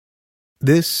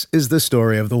This is the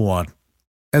story of the one.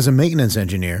 As a maintenance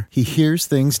engineer, he hears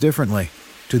things differently.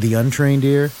 To the untrained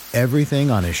ear,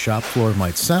 everything on his shop floor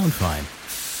might sound fine,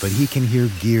 but he can hear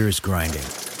gears grinding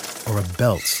or a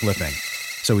belt slipping.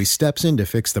 So he steps in to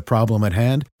fix the problem at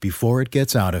hand before it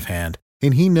gets out of hand.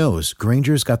 And he knows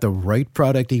Grainger's got the right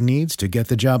product he needs to get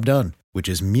the job done, which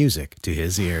is music to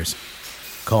his ears.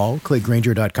 Call, click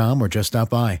Grainger.com, or just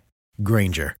stop by.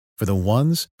 Grainger, for the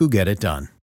ones who get it done.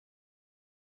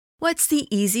 What's the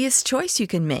easiest choice you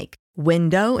can make?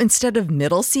 Window instead of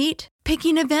middle seat?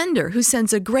 Picking a vendor who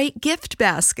sends a great gift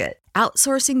basket?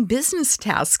 Outsourcing business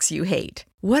tasks you hate?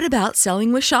 What about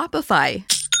selling with Shopify?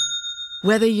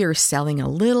 Whether you're selling a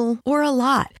little or a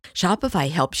lot,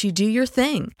 Shopify helps you do your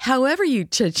thing, however you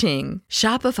cha-ching.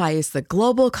 Shopify is the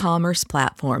global commerce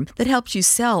platform that helps you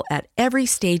sell at every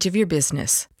stage of your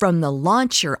business. From the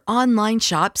launch your online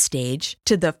shop stage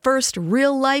to the first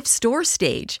real-life store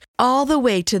stage, all the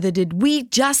way to the did we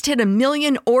just hit a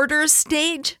million orders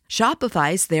stage.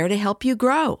 Shopify's there to help you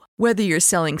grow. Whether you're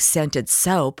selling scented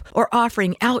soap or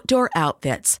offering outdoor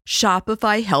outfits,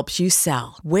 Shopify helps you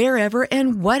sell. Wherever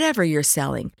and whatever you're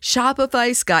selling,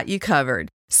 Shopify's got you covered.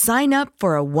 Sign up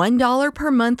for a $1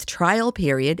 per month trial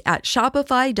period at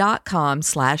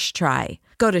shopify.com/try.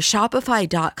 Go to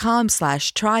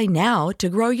shopify.com/try now to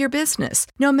grow your business,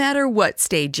 no matter what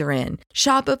stage you're in.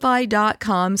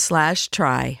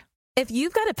 Shopify.com/try. If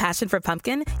you've got a passion for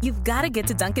pumpkin, you've got to get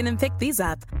to Dunkin' and pick these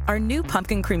up. Our new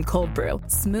Pumpkin Cream Cold Brew.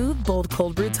 Smooth, bold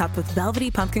cold brew topped with velvety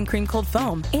pumpkin cream cold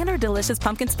foam. And our delicious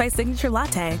Pumpkin Spice Signature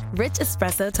Latte. Rich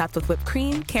espresso topped with whipped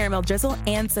cream, caramel drizzle,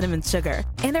 and cinnamon sugar.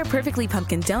 And our perfectly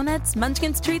pumpkin donuts,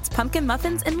 munchkins treats, pumpkin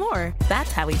muffins, and more.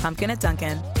 That's how we pumpkin at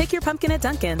Dunkin'. Pick your pumpkin at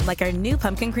Dunkin', like our new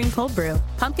Pumpkin Cream Cold Brew,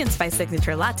 Pumpkin Spice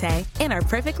Signature Latte, and our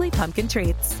perfectly pumpkin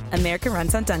treats. America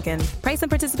runs on Dunkin'. Price and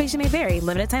participation may vary.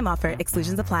 Limited time offer.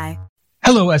 Exclusions apply.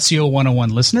 Hello, SEO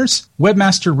 101 listeners.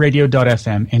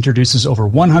 Webmasterradio.fm introduces over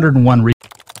 101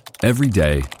 Every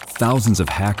day, thousands of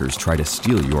hackers try to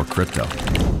steal your crypto.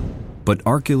 But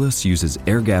Arculus uses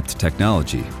air-gapped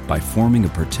technology by forming a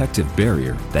protective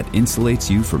barrier that insulates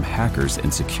you from hackers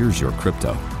and secures your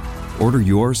crypto. Order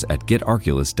yours at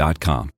getarculus.com.